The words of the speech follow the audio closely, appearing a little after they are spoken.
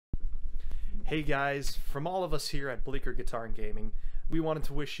Hey guys, from all of us here at Bleaker Guitar and Gaming, we wanted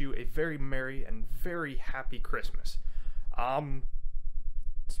to wish you a very merry and very happy Christmas.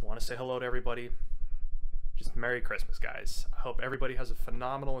 Just want to say hello to everybody. Just Merry Christmas, guys. I hope everybody has a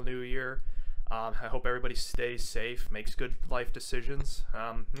phenomenal new year. I hope everybody stays safe, makes good life decisions,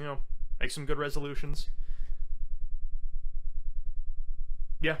 make some good resolutions.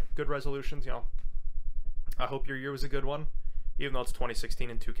 Yeah, good resolutions, I hope your year was a good one, even though it's 2016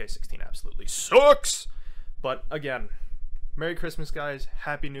 and 2K16 absolutely sucks. But again, Merry Christmas, guys.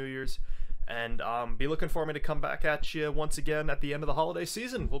 Happy New Year's. And be looking for me to come back at you once again at the end of the holiday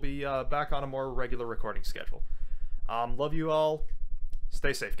season. We'll be back on a more regular recording schedule. Love you all.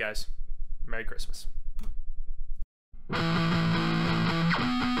 Stay safe, guys. Merry Christmas.